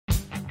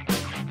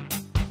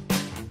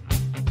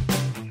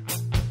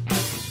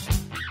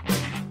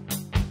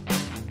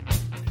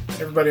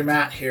Everybody,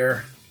 Matt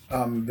here.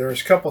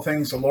 There's a couple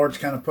things the Lord's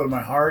kind of put in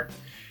my heart,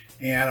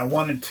 and I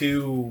wanted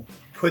to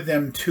put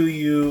them to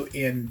you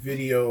in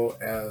video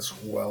as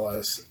well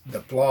as the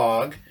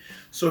blog.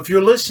 So if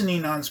you're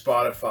listening on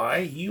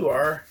Spotify, you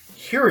are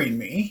hearing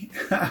me.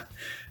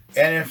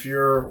 And if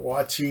you're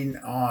watching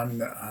on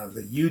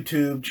the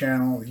YouTube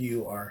channel,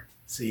 you are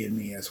seeing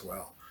me as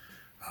well.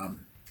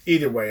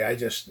 Either way, I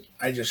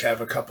just have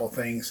a couple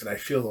things that I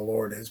feel the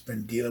Lord has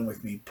been dealing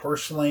with me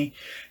personally,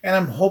 and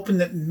I'm hoping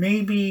that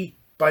maybe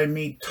by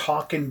me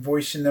talking,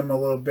 voicing them a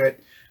little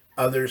bit,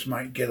 others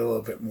might get a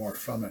little bit more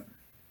from it.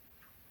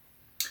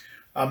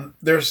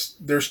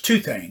 There's two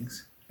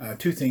things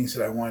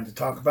that I wanted to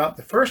talk about.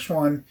 The first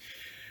one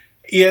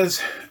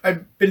is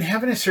I've been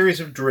having a series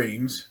of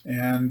dreams,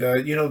 and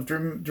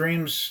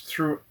dreams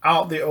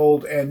throughout the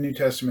Old and New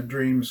Testament.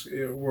 Dreams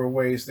were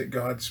ways that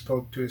God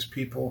spoke to his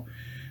people.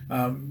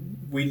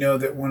 We know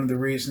that one of the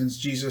reasons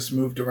Jesus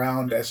moved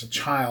around as a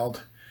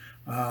child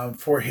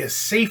for his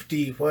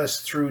safety was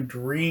through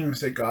dreams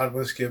that God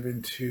was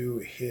given to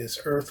his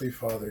earthly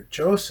father,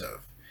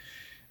 Joseph.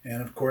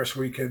 And of course,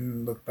 we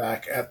can look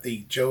back at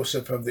the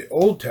Joseph of the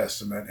Old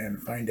Testament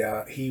and find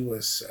out he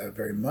was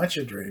very much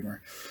a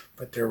dreamer,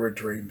 but there were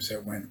dreams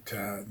that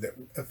that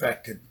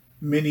affected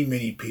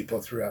many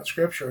people throughout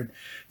Scripture. And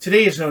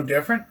today is no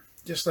different.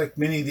 Just like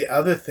many of the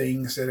other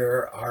things that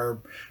are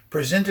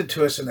presented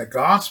to us in the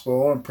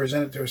gospel and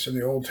presented to us in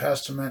the Old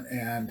Testament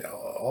and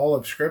all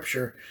of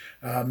Scripture,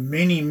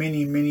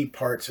 many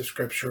parts of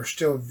Scripture are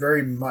still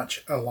very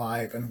much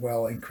alive and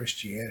well in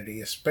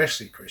Christianity,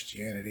 especially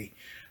Christianity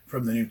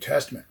from the New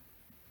Testament.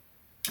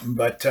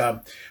 But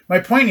my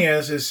point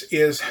is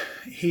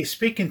he's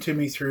speaking to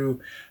me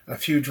through a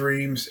few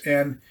dreams,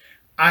 and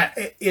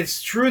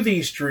it's through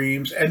these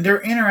dreams, and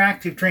they're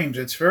interactive dreams.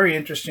 It's very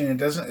interesting.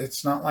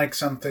 It's not like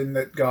something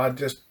that God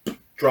just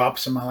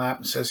drops in my lap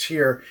and says,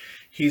 here.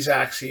 He's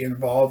actually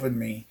involving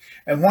me.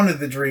 And one of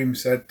the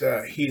dreams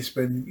that he's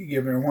been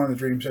given, or one of the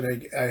dreams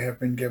that I have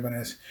been given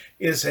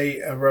is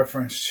a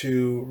reference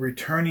to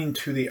returning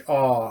to the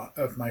awe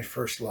of my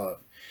first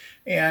love.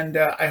 And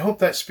I hope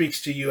that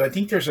speaks to you. I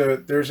think there's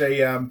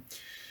a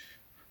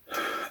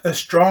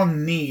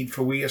strong need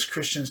for we as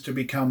Christians to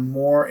become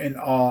more in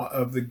awe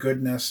of the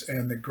goodness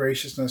and the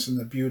graciousness and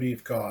the beauty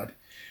of God.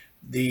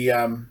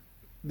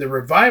 The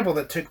revival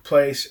that took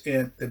place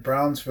in the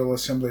Brownsville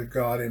Assembly of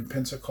God in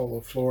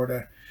Pensacola,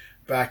 Florida,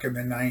 back in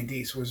the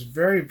 90s was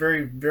very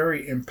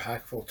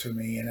impactful to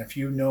me. And if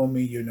you know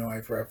me, you know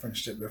I've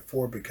referenced it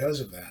before because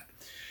of that.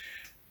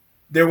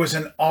 There was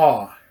an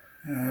awe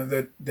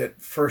that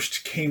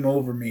first came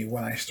over me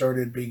when I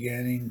started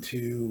beginning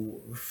to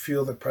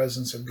feel the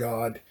presence of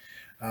God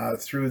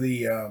through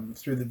the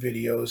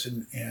videos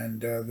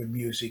and the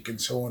music and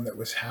so on that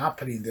was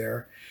happening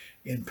there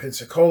in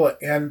Pensacola.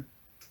 And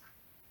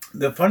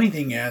the funny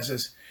thing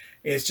is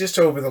just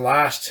over the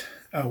last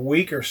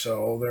week or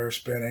so,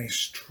 there's been a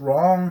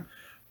strong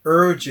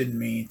urge in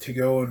me to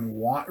go and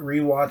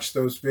rewatch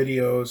those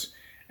videos.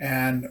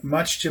 And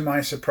much to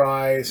my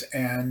surprise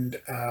and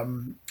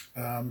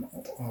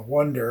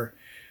wonder,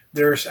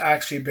 there's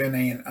actually been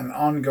an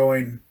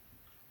ongoing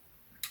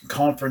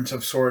conference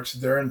of sorts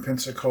there in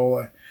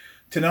Pensacola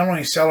to not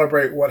only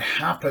celebrate what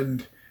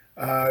happened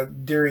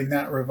during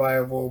that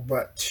revival,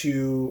 but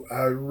to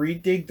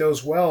redig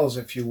those wells,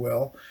 if you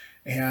will,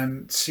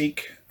 and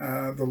seek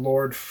the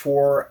Lord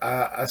for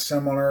a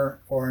similar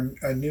or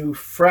a new,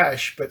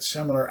 fresh, but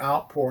similar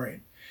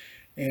outpouring.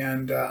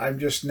 And I'm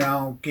just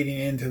now getting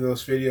into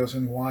those videos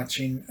and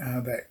watching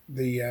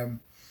the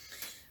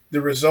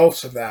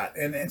results of that,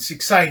 and it's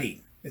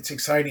exciting. It's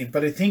exciting.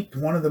 But I think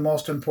one of the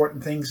most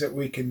important things that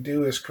we can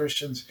do as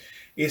Christians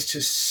is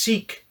to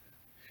seek.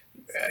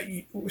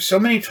 So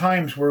many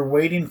times we're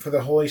waiting for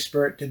the Holy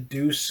Spirit to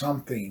do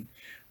something.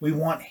 We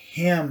want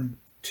Him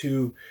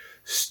to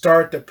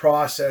start the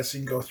process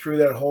and go through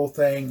that whole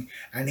thing.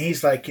 And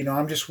He's like,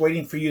 I'm just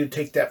waiting for you to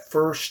take that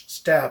first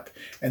step,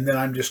 and then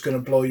I'm just going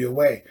to blow you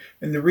away.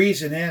 And the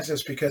reason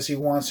is because He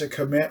wants a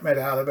commitment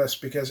out of us,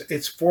 because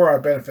it's for our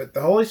benefit.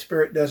 The Holy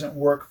Spirit doesn't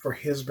work for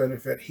His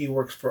benefit. He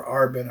works for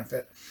our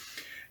benefit.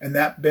 And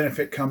that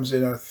benefit comes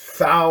in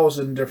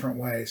 1,000 different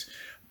ways.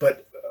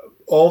 But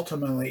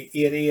ultimately,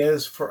 it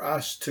is for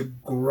us to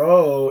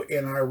grow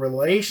in our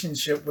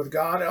relationship with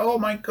God. Oh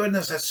my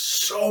goodness, that's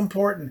so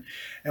important.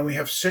 And we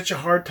have such a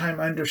hard time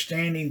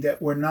understanding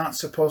that we're not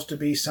supposed to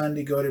be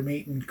Sunday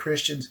go-to-meeting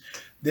Christians.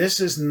 This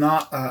is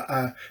not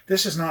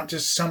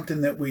just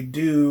something that we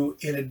do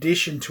in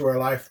addition to our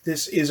life.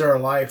 This is our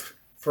life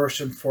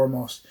first and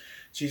foremost.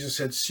 Jesus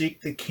said,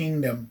 seek the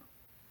kingdom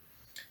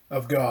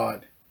of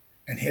God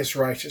and His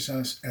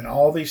righteousness, and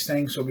all these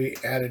things will be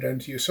added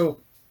unto you. So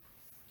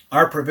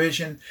our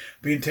provision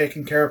being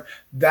taken care of,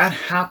 that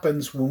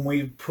happens when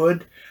we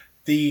put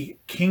the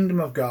kingdom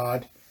of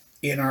God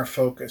in our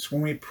focus,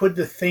 when we put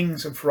the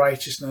things of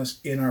righteousness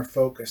in our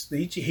focus.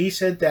 He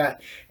said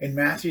that in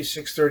Matthew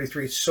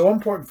 6:33. It's so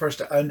important for us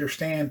to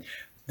understand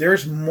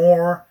there's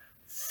more,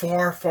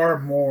 far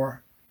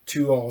more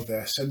to all of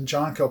this. And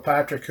John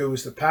Kilpatrick, who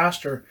was the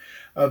pastor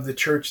of the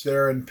church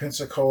there in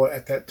Pensacola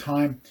at that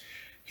time,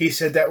 he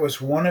said that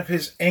was one of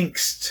his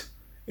angst,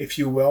 if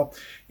you will,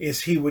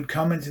 is he would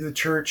come into the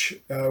church,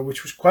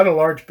 which was quite a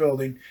large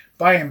building,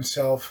 by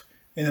himself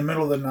in the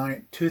middle of the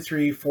night, 2,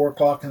 3, 4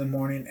 o'clock in the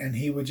morning, and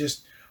he would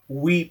just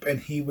weep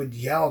and he would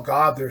yell,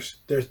 God,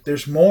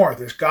 there's more.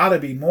 There's got to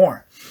be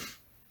more.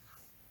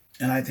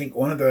 And I think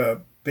one of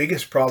the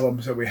biggest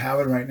problems that we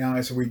have right now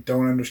is that we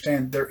don't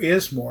understand there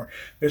is more.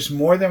 There's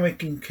more than we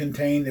can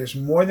contain. There's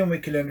more than we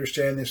can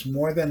understand. There's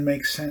more than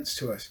makes sense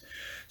to us.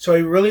 So I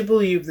really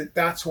believe that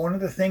that's one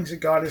of the things that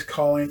God is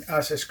calling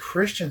us as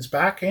Christians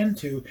back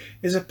into,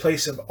 is a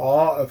place of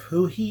awe of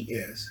who he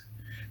is,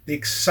 the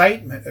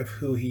excitement of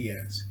who he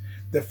is,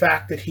 the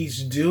fact that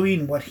he's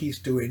doing what he's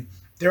doing.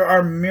 There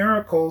are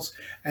miracles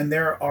and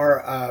there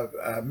are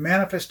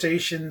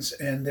manifestations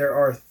and there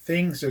are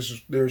things,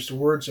 there's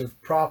words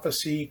of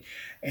prophecy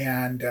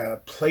and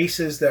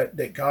places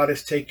that God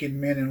has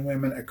taken men and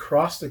women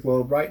across the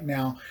globe right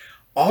now,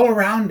 all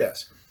around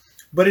us.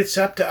 But it's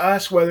up to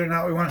us whether or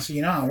not we want to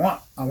say, I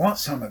want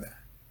some of that.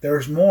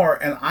 There's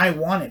more and I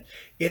want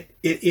it.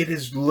 It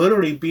is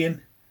literally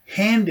being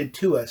handed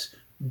to us.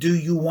 Do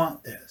you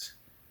want this?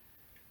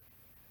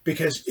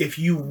 Because if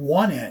you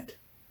want it,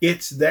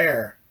 it's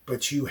there.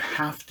 But you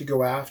have to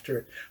go after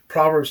it.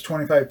 Proverbs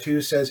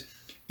 25:2 says,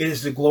 it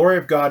is the glory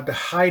of God to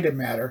hide a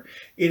matter.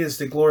 It is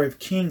the glory of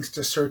kings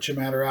to search a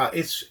matter out.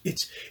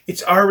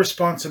 It's our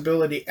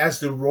responsibility as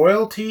the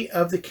royalty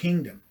of the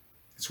kingdom.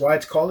 That's why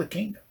it's called a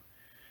kingdom.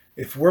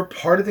 If we're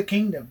part of the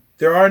kingdom,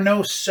 there are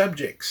no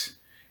subjects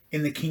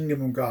in the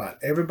kingdom of God.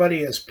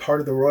 Everybody is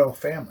part of the royal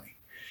family.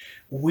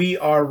 We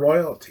are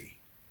royalty.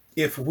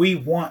 If we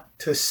want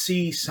to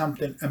see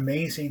something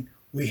amazing,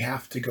 we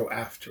have to go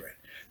after it.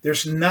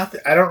 There's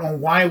nothing. I don't know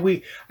why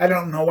we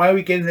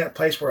get in that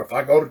place where if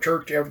I go to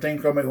church,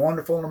 everything's going to be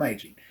wonderful and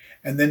amazing.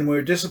 And then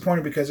we're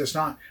disappointed because it's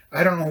not.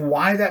 I don't know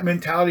why that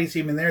mentality is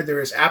even there. There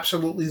is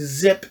absolutely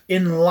zip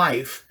in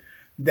life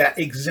that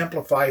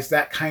exemplifies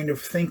that kind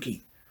of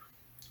thinking.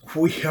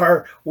 We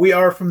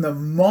are from the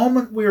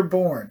moment we're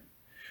born,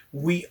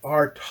 we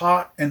are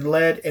taught and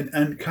led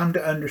and come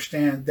to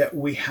understand that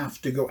we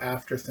have to go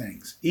after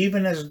things.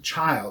 Even as a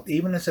child,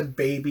 even as a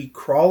baby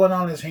crawling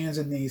on his hands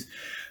and knees,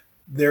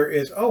 there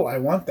is, I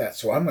want that,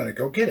 so I'm going to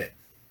go get it.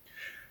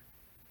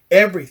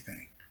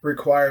 Everything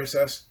requires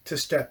us to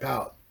step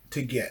out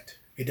to get.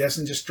 It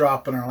doesn't just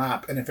drop in our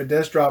lap. And if it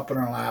does drop in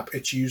our lap,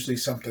 it's usually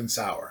something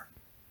sour,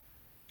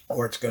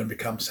 or it's going to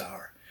become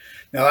sour.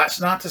 Now, that's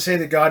not to say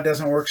that God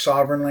doesn't work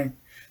sovereignly.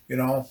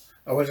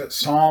 Was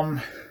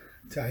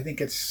it I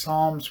think it's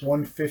Psalms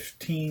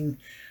 115,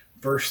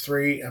 verse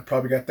 3. I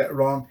probably got that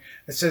wrong.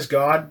 It says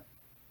God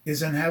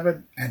is in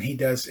heaven and he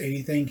does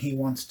anything he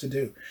wants to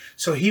do.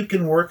 So he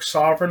can work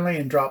sovereignly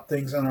and drop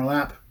things on our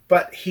lap,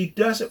 but he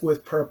does it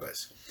with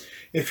purpose.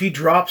 If he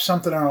drops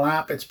something on our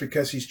lap, it's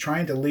because he's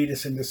trying to lead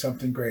us into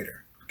something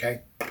greater.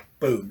 Okay?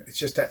 Boom. It's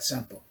just that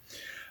simple.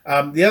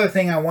 The other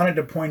thing I wanted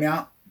to point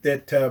out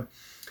that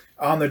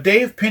on the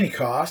day of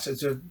Pentecost,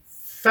 it's a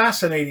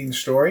fascinating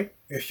story.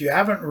 If you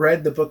haven't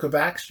read the book of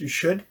Acts, you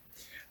should.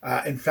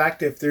 In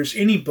fact, if there's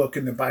any book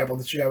in the Bible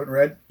that you haven't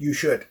read, you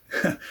should.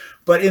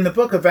 But in the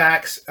book of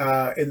Acts,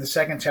 in the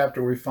 2nd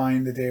chapter, we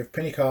find the day of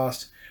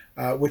Pentecost,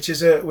 which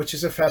is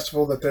a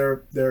festival that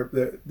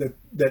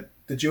that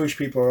the Jewish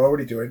people are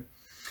already doing,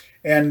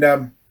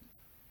 and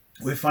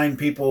we find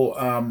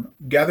people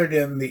gathered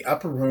in the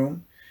upper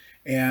room.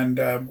 And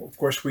of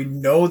course, we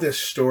know this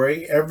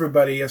story.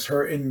 Everybody has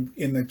heard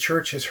in the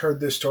church has heard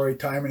this story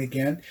time and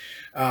again.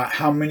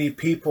 How many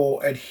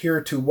people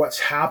adhere to what's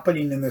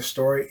happening in this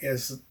story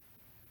is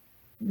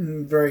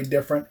very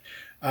different.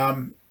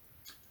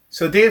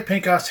 So the day of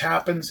Pentecost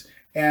happens,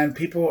 and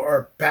people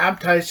are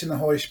baptized in the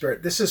Holy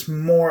Spirit. This is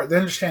more.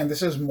 Understand,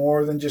 this is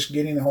more than just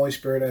getting the Holy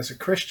Spirit as a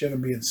Christian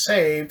and being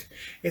saved.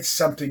 It's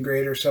something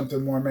greater,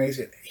 something more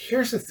amazing.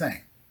 Here's the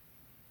thing.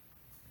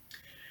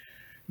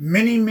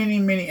 Many,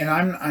 and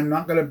I'm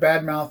not going to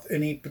badmouth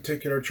any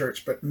particular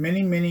church, but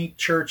many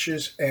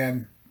churches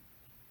and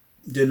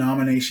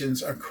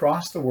denominations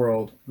across the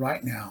world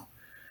right now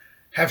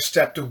have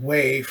stepped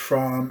away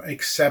from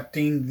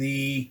accepting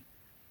the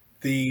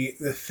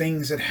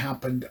things that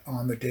happened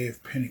on the day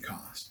of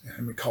Pentecost,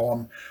 and we call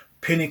them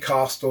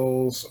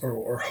Pentecostals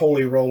or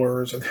Holy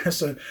Rollers.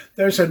 Or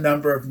there's a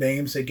number of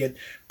names they get,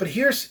 but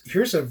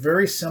here's a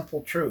very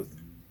simple truth.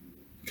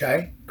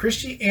 Okay,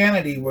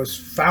 Christianity was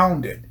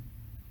founded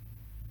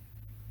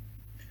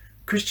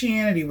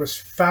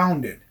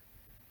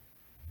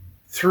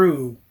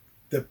through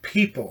the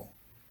people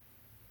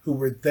who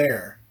were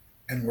there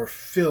and were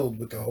filled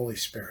with the Holy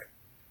Spirit.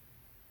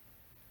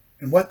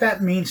 And what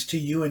that means to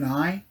you and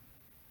I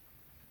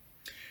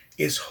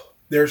is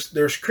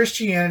there's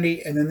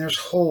Christianity and then there's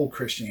whole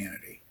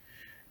Christianity.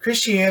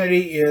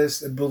 Christianity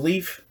is the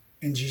belief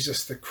in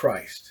Jesus the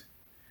Christ.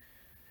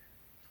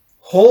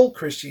 Whole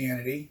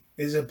Christianity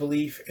is a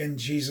belief in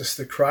Jesus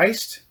the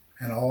Christ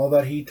and all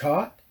that he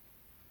taught,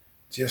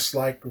 just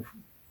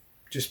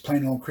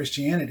plain old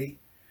Christianity,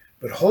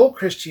 But whole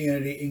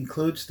Christianity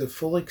includes the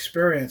full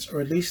experience,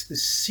 or at least the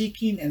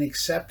seeking and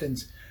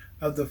acceptance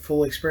of the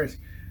full experience.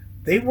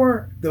 They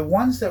were the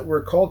ones that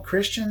were called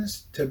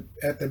Christians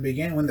at the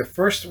beginning, when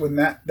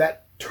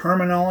that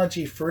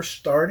terminology first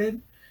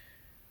started.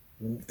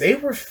 They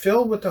were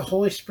filled with the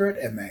Holy Spirit,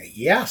 and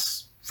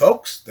yes,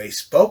 folks, they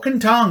spoke in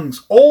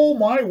tongues. Oh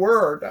my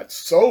word, that's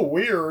so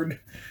weird.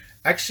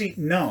 Actually,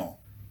 no.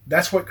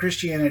 That's what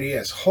Christianity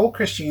is. Whole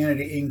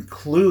Christianity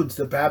includes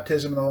the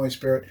baptism of the Holy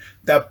Spirit,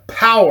 the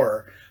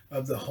power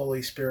of the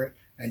Holy Spirit,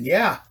 and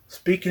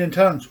speaking in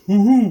tongues.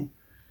 Hoo-hoo.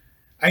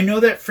 I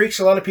know that freaks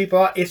a lot of people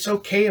out. It's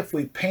okay if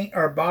we paint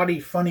our body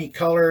funny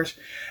colors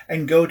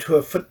and go to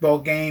a football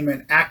game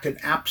and act an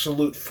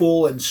absolute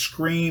fool and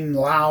scream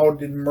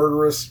loud and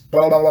murderous,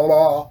 blah, blah, blah,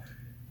 blah.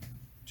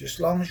 Just as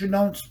long as you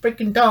don't speak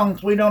in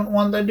tongues, we don't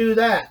want to do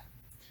that.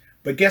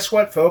 But guess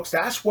what, folks?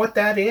 That's what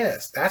that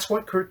is. That's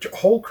what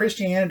whole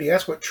Christianity,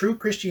 that's what true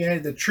Christianity,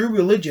 the true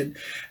religion,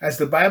 as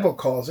the Bible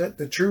calls it,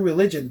 the true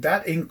religion,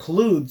 that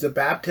includes the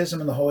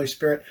baptism of the Holy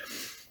Spirit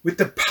with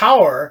the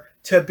power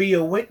to be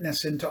a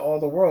witness into all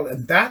the world.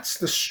 And that's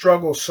the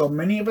struggle so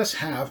many of us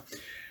have.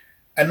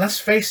 And let's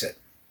face it,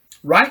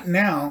 right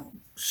now,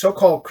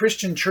 so-called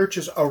Christian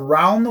churches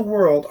around the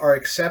world are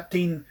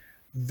accepting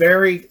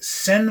very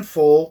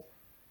sinful,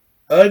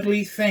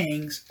 ugly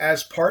things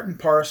as part and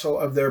parcel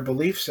of their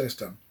belief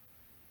system.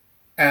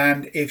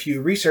 And if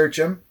you research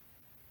them,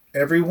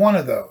 every one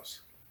of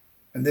those,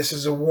 and this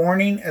is a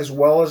warning as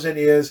well as it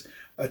is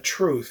a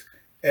truth,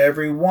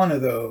 every one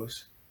of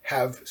those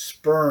have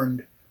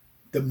spurned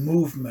the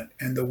movement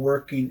and the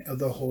working of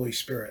the Holy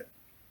Spirit.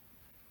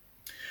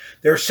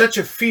 There's such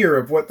a fear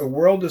of what the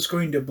world is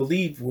going to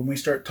believe when we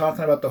start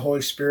talking about the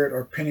Holy Spirit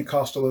or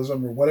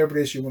Pentecostalism or whatever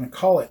it is you want to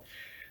call it.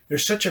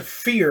 There's such a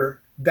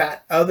fear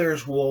that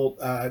others will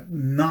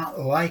not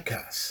like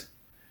us.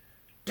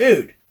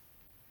 Dude,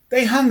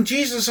 they hung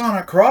Jesus on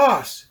a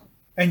cross,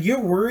 and you're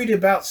worried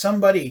about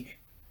somebody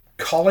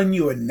calling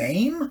you a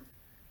name?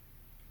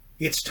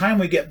 It's time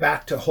we get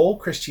back to whole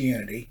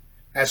Christianity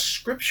as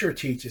Scripture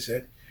teaches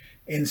it,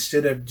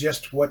 instead of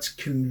just what's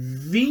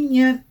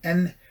convenient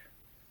and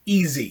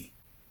easy.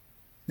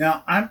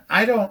 Now,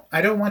 I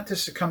don't want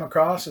this to come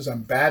across as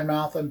I'm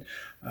bad-mouthing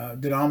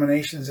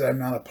denominations that I'm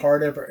not a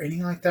part of or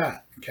anything like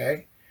that,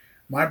 okay?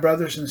 My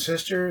brothers and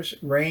sisters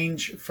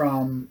range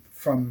from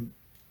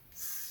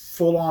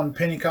full-on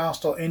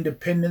Pentecostal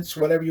independence,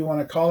 whatever you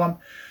want to call them,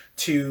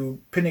 to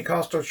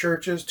Pentecostal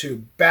churches,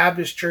 to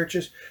Baptist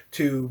churches,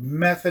 to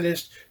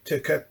Methodist,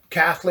 to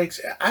Catholics.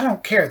 I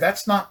don't care.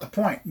 That's not the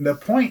point. The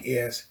point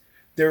is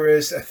there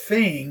is a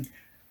thing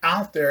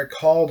out there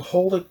called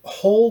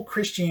whole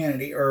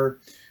Christianity, or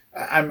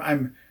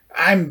I'm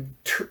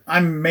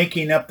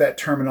making up that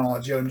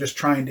terminology. I'm just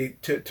trying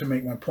to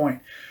make my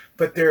point.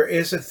 But there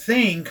is a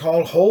thing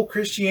called whole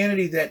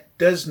Christianity that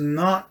does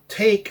not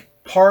take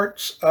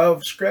parts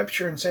of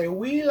Scripture and say,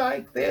 we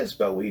like this,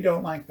 but we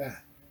don't like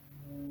that.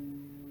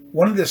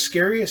 One of the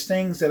scariest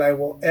things that I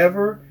will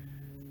ever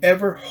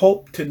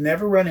hope to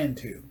never run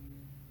into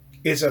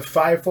is a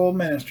fivefold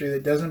ministry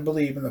that doesn't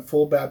believe in the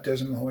full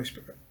baptism of the Holy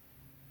Spirit.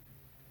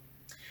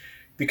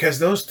 Because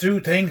those two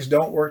things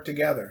don't work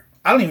together.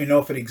 I don't even know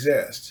if it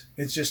exists.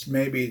 It's just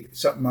maybe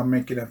something I'm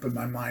making up in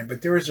my mind.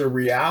 But there is a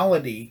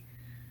reality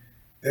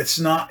that's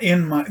not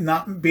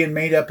being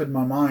made up in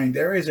my mind.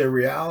 There is a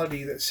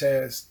reality that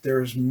says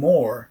there's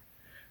more,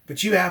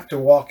 but you have to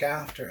walk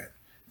after it.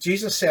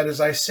 Jesus said,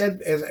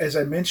 as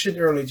I mentioned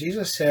earlier,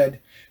 Jesus said,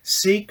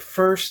 seek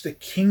first the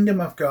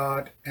kingdom of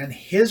God and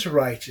his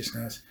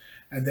righteousness,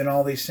 and then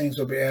all these things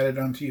will be added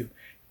unto you.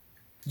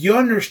 You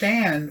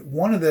understand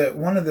one of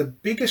the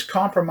biggest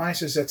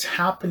compromises that's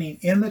happening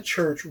in the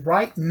church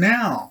right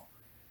now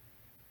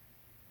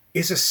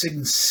is a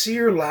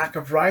sincere lack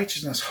of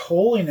righteousness,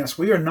 holiness.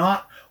 We are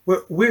not, I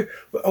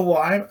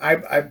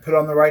put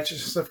on the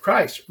righteousness of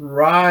Christ.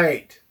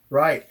 Right.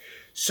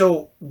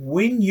 So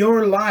when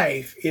your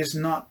life is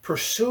not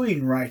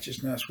pursuing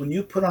righteousness, when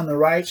you put on the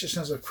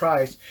righteousness of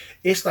Christ,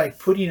 it's like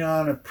putting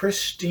on a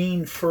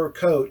pristine fur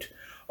coat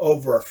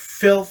over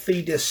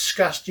filthy,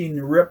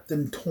 disgusting, ripped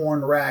and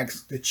torn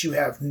rags that you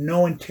have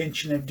no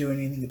intention of doing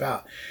anything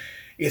about.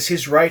 Is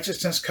his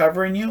righteousness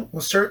covering you?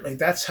 Well, certainly,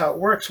 that's how it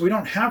works. We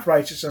don't have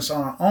righteousness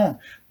on our own,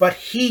 but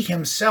he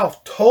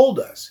himself told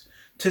us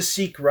to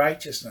seek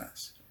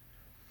righteousness.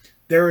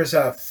 There is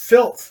a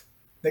filth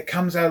that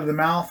comes out of the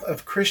mouth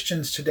of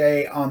Christians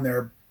today on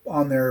their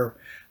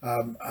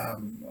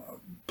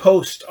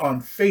posts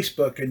on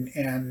Facebook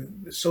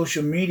and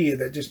social media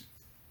that just...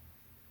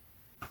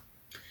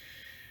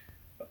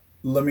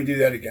 Let me do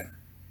that again.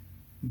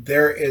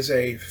 There is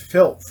a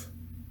filth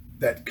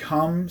that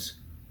comes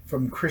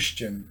from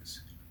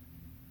Christians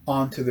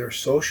onto their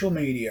social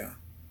media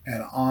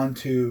and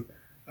onto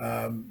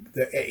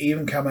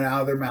even coming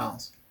out of their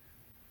mouths.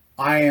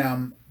 I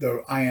am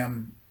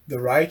the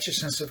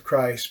righteousness of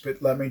Christ,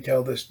 but let me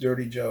tell this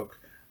dirty joke.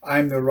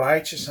 I'm the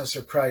righteousness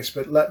of Christ,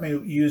 but let me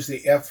use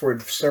the F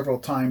word several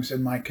times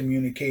in my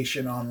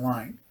communication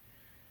online.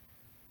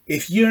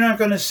 If you're not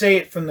going to say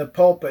it from the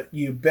pulpit,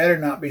 you better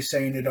not be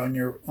saying it on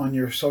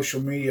your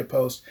social media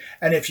posts.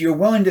 And if you're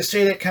willing to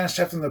say that kind of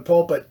stuff from the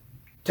pulpit,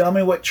 tell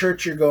me what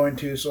church you're going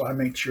to so I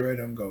make sure I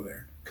don't go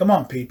there. Come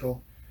on,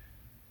 people.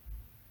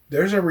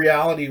 There's a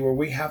reality where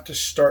we have to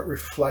start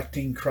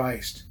reflecting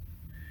Christ.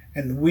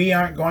 And we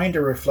aren't going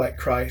to reflect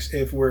Christ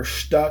if we're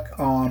stuck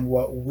on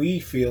what we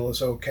feel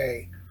is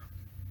okay.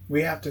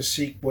 We have to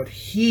seek what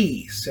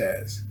He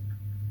says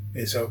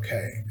is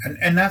okay.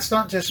 And that's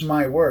not just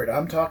my word.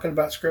 I'm talking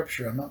about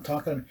Scripture. I'm not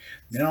talking,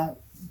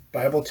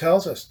 Bible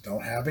tells us,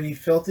 don't have any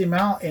filthy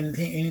mouth,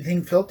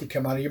 anything filthy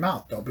come out of your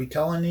mouth. Don't be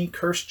telling any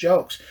cursed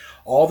jokes.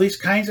 All these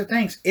kinds of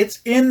things. It's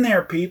in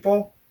there,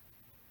 people.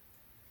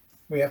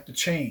 We have to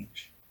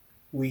change.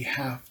 We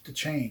have to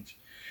change.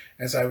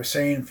 As I was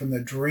saying, from the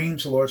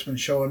dreams the Lord's been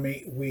showing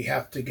me, we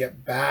have to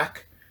get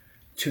back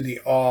to the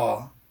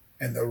awe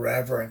and the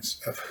reverence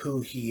of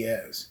who He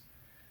is.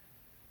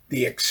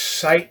 The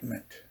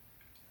excitement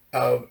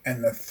of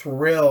and the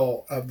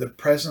thrill of the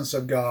presence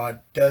of God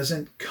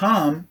doesn't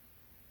come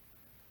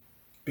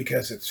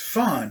because it's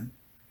fun.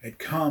 It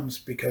comes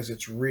because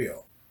it's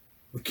real.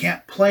 We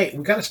can't play.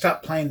 We got to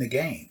stop playing the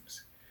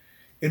games.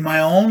 In my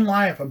own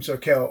life, I'm so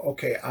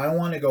okay, I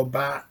want to go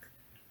back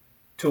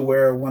to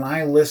where when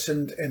I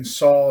listened and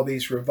saw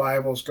these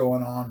revivals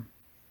going on,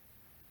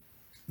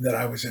 that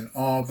I was in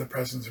awe of the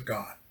presence of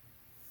God.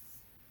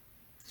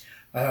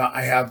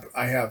 I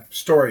have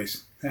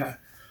stories.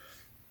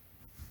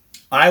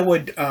 I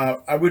would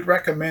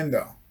recommend,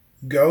 though,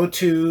 go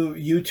to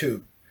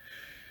YouTube.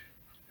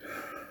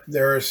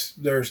 There's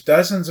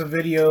dozens of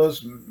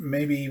videos,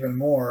 maybe even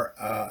more,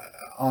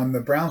 on the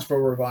Brownsville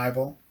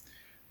revival.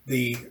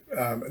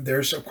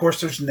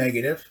 There's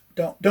negative.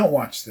 Don't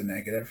watch the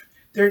negative.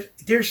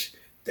 There's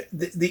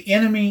the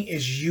enemy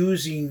is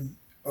using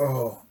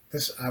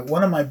this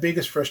one of my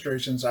biggest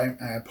frustrations. I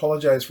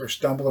apologize for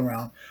stumbling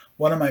around.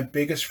 One of my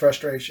biggest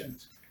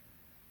frustrations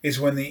is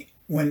when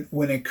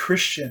a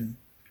Christian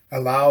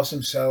allows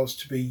themselves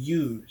to be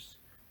used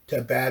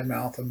to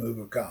badmouth a move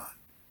of God.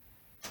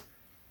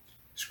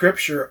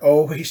 Scripture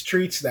always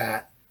treats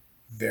that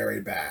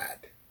very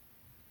bad.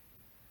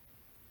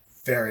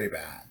 Very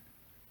bad.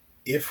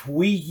 If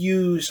we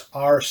use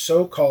our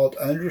so-called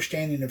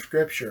understanding of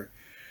Scripture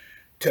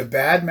to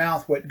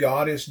badmouth what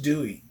God is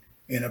doing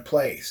in a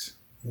place,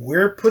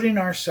 we're putting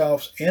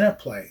ourselves in a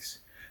place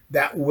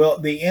that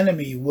the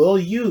enemy will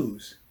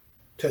use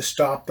to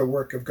stop the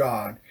work of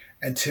God.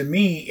 And to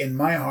me, in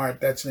my heart,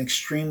 that's an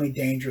extremely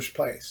dangerous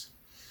place.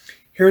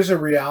 Here's a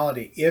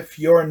reality. If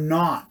you're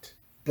not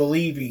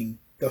believing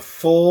the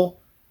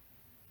full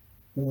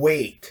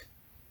weight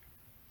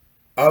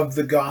of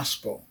the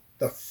gospel,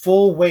 the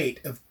full weight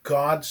of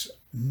God's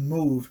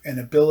move and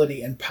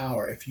ability and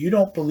power, if you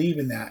don't believe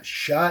in that,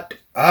 shut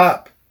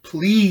up,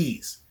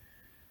 please.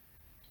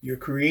 You're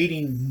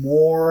creating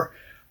more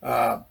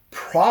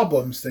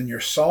problems than you're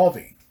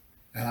solving.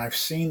 And I've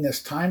seen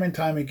this time and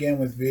time again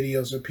with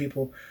videos of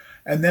people.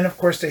 And then, of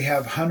course, they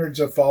have hundreds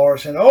of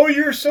followers and, oh,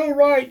 you're so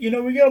right. We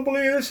got to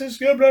believe this is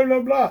good, blah, blah,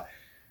 blah.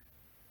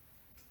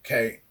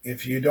 Okay,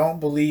 if you don't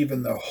believe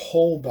in the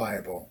whole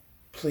Bible,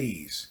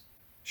 please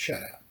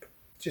shut up.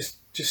 Just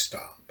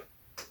stop.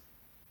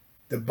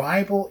 The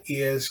Bible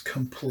is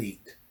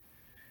complete.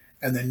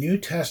 And the New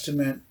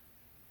Testament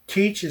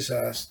teaches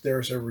us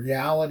there's a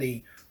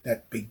reality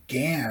that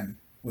began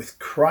with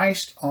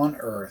Christ on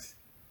earth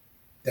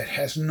that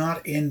has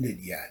not ended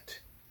yet.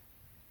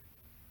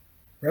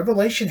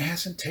 Revelation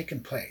hasn't taken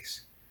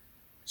place.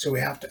 So we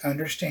have to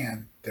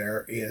understand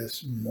there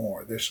is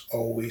more. There's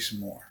always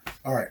more.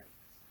 All right.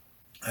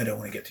 I don't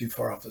want to get too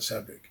far off the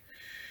subject.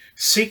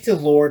 Seek the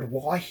Lord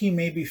while He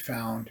may be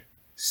found.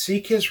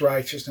 Seek His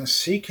righteousness.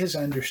 Seek His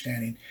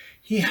understanding.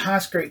 He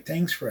has great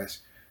things for us.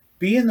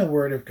 Be in the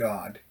Word of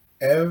God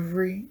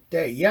every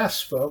day.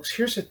 Yes, folks,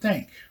 here's the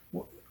thing.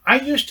 I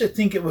used to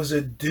think it was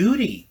a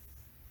duty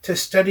to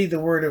study the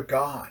Word of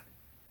God.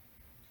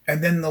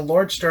 And then the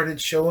Lord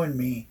started showing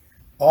me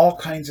all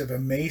kinds of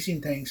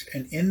amazing things.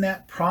 And in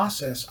that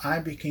process, I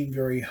became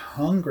very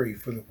hungry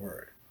for the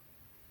Word.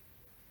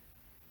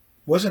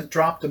 It wasn't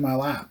dropped in my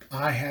lap.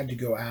 I had to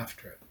go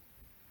after it.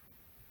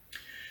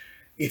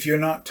 If you're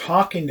not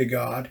talking to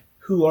God,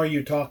 who are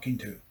you talking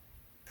to?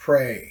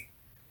 Pray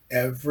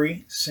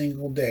every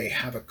single day.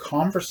 Have a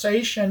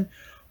conversation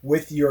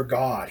with your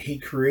God. He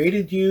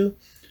created you,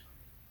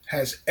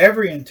 has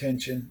every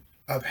intention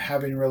of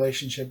having a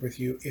relationship with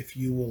you if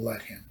you will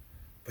let Him.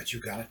 But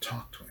you got to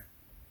talk to Him.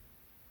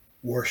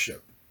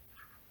 Worship.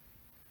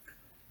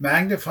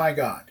 Magnify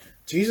God.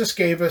 Jesus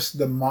gave us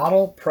the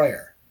model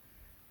prayer.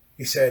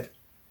 He said,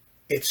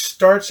 it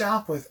starts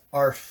out with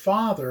our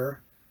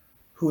Father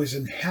who is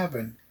in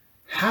heaven.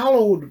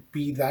 Hallowed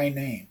be thy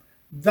name.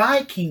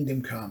 Thy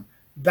kingdom come.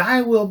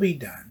 Thy will be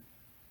done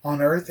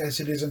on earth as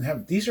it is in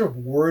heaven. These are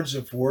words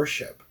of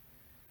worship.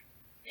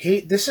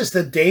 This is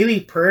the daily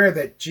prayer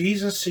that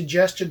Jesus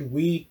suggested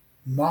we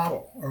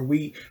model or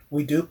we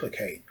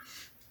duplicate.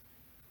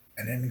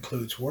 And it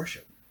includes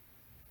worship.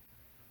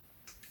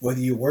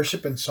 Whether you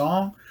worship in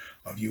song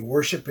of you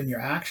worship in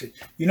your action.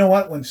 You know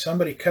what? When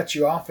somebody cuts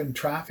you off in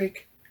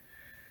traffic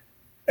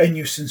and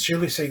you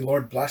sincerely say,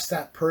 Lord, bless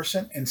that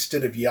person,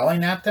 instead of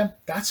yelling at them,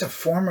 that's a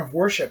form of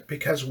worship,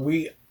 because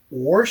we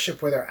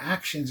worship with our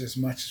actions as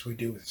much as we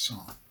do with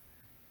song.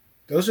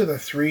 Those are the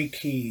three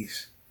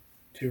keys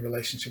to a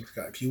relationship with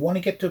God. If you want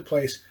to get to a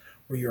place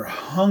where you're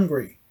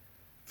hungry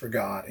for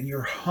God and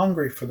you're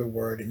hungry for the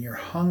Word and you're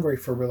hungry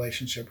for a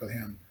relationship with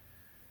Him,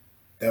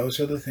 those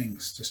are the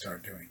things to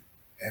start doing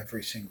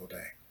every single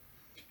day.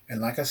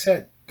 And like I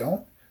said,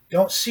 don't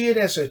see it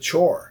as a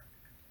chore.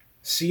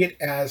 See it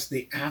as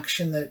the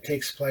action that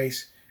takes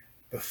place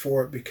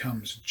before it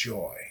becomes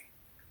joy.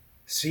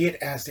 See it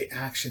as the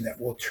action that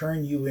will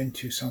turn you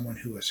into someone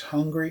who is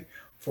hungry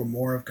for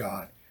more of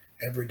God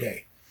every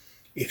day.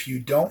 If you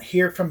don't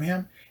hear from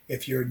Him,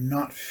 if you're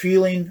not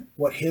feeling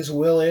what His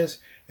will is,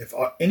 if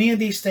any of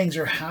these things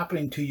are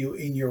happening to you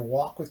in your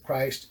walk with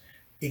Christ,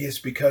 it is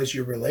because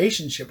your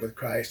relationship with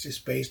Christ is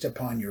based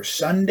upon your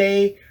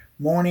Sunday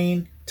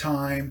morning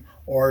time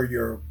or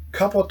your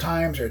couple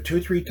times or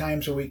 2-3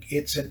 times a week.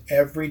 It's an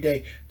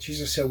everyday.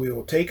 Jesus said we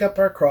will take up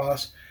our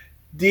cross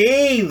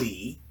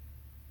daily,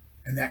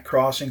 and that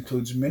cross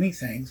includes many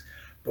things,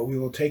 but we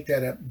will take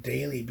that up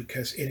daily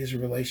because it is a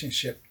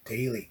relationship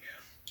daily.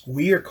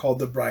 We are called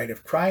the bride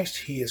of Christ.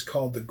 He is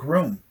called the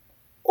groom.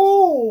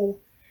 Oh,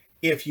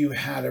 if you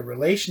had a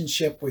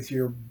relationship with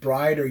your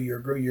bride or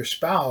your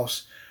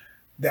spouse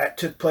that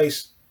took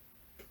place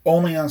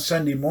only on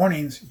Sunday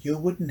mornings, you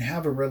wouldn't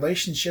have a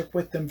relationship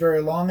with them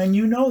very long, and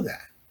you know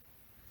that.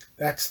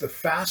 That's the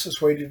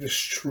fastest way to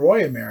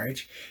destroy a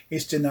marriage,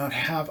 is to not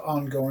have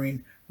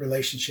ongoing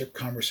relationship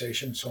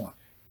conversation, so on.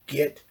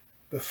 Get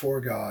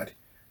before God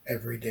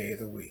every day of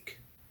the week.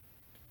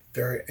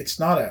 It's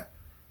not a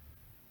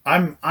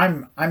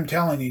I'm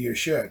telling you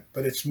should,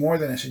 but it's more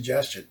than a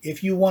suggestion.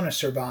 If you want to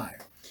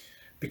survive,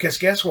 because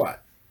guess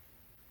what?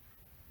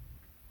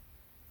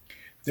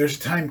 There's a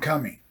time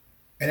coming,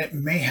 and it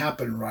may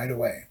happen right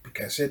away,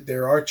 because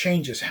there are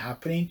changes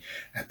happening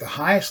at the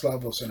highest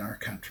levels in our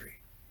country.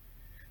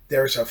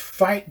 There's a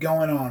fight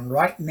going on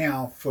right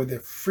now for the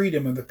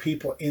freedom of the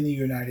people in the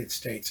United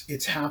States.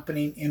 It's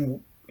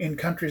happening in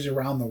countries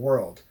around the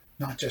world,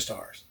 not just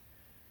ours.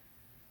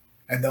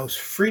 And those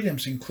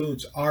freedoms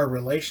includes our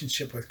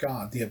relationship with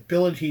God, the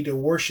ability to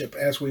worship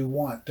as we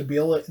want,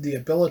 the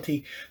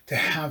ability to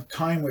have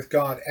time with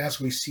God as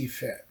we see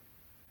fit.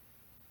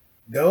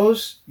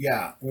 Those,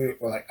 yeah, we're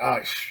like, oh,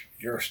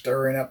 you're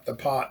stirring up the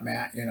pot,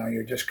 Matt.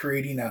 You're just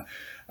creating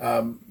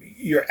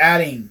you're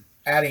adding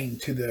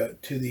to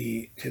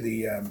the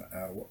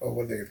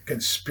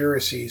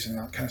conspiracies and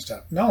that kind of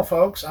stuff. No,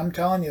 folks, I'm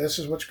telling you, this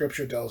is what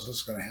Scripture tells us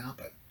is going to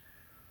happen.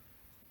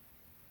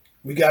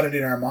 We got it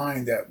in our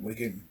mind that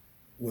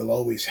we'll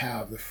always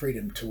have the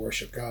freedom to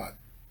worship God.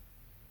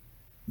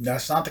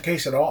 That's not the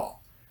case at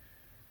all.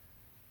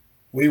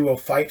 We will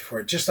fight for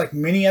it. Just like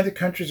many other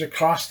countries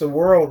across the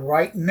world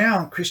right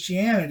now,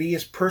 Christianity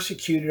is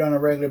persecuted on a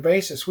regular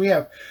basis. We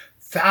have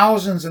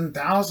thousands and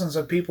thousands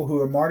of people who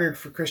are martyred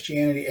for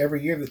Christianity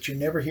every year that you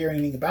never hear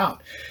anything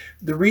about.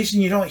 The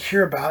reason you don't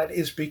hear about it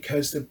is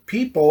because the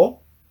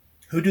people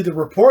who do the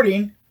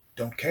reporting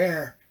don't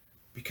care,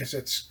 because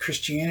it's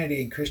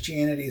Christianity, and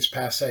Christianity is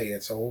passé.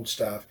 It's old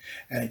stuff,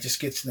 and it just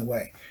gets in the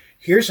way.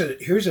 Here's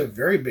a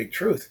very big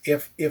truth.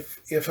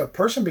 If a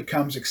person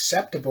becomes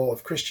acceptable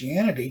of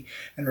Christianity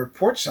and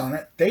reports on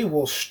it, they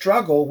will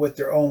struggle with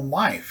their own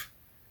life,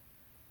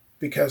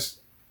 because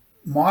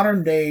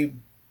modern day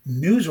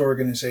news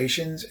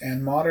organizations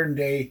and modern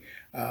day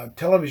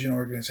television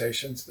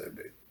organizations,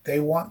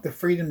 they want the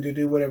freedom to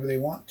do whatever they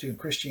want to. And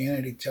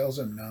Christianity tells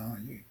them, no,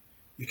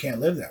 you can't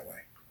live that way.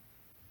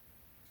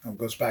 It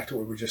goes back to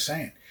what we were just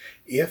saying.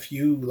 If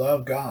you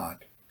love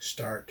God,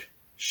 start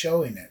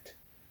showing it.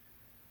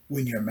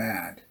 When you're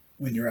mad,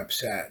 when you're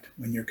upset,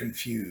 when you're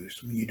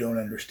confused, when you don't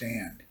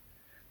understand.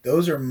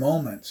 Those are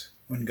moments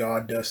when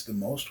God does the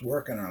most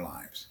work in our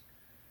lives.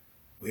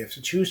 We have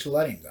to choose to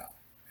let Him go.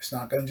 It's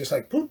not going to just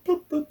like, boop,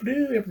 boop, boop,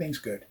 boop, everything's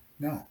good.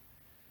 No.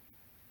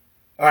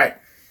 All right.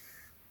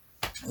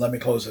 Let me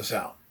close this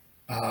out.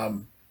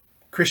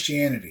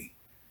 Christianity,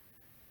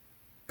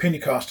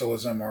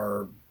 Pentecostalism,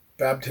 or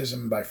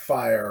baptism by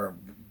fire, or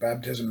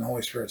baptism in the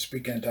Holy Spirit,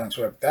 speaking in tongues,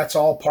 whatever, that's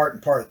all part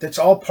and part. That's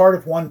all part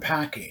of one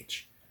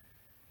package.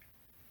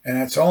 And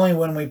it's only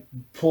when we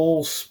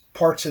pull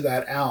parts of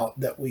that out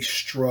that we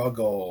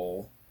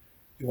struggle.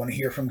 You want to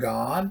hear from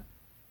God?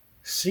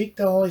 Seek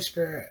the Holy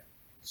Spirit.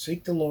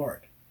 Seek the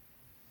Lord.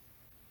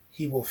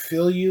 He will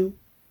fill you,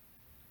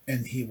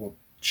 and He will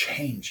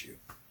change you.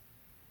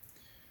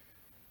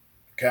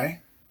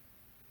 Okay?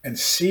 And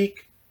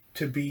seek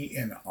to be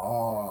in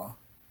awe.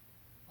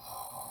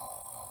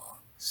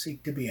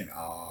 Seek to be in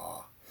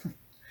awe.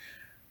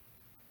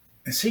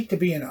 And seek to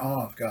be in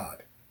awe of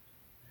God.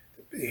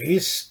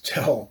 He's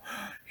still,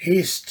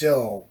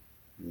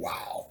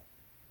 wow.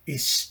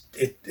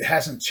 It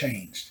hasn't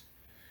changed.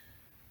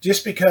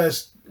 Just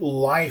because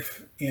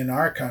life in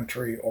our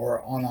country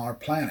or on our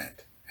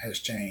planet has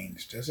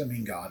changed doesn't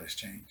mean God has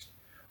changed.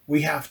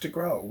 We have to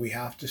grow. We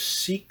have to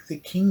seek the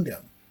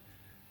kingdom.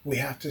 We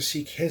have to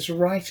seek His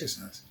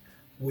righteousness.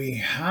 We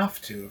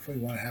have to, if we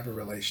want to have a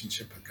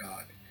relationship with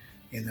God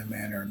in the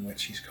manner in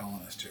which He's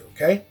calling us to.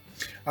 Okay?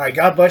 All right.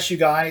 God bless you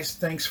guys.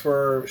 Thanks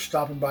for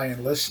stopping by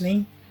and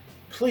listening.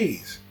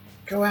 Please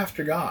go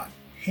after God.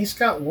 He's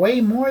got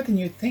way more than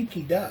you think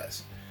He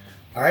does.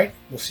 All right.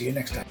 We'll see you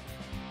next time.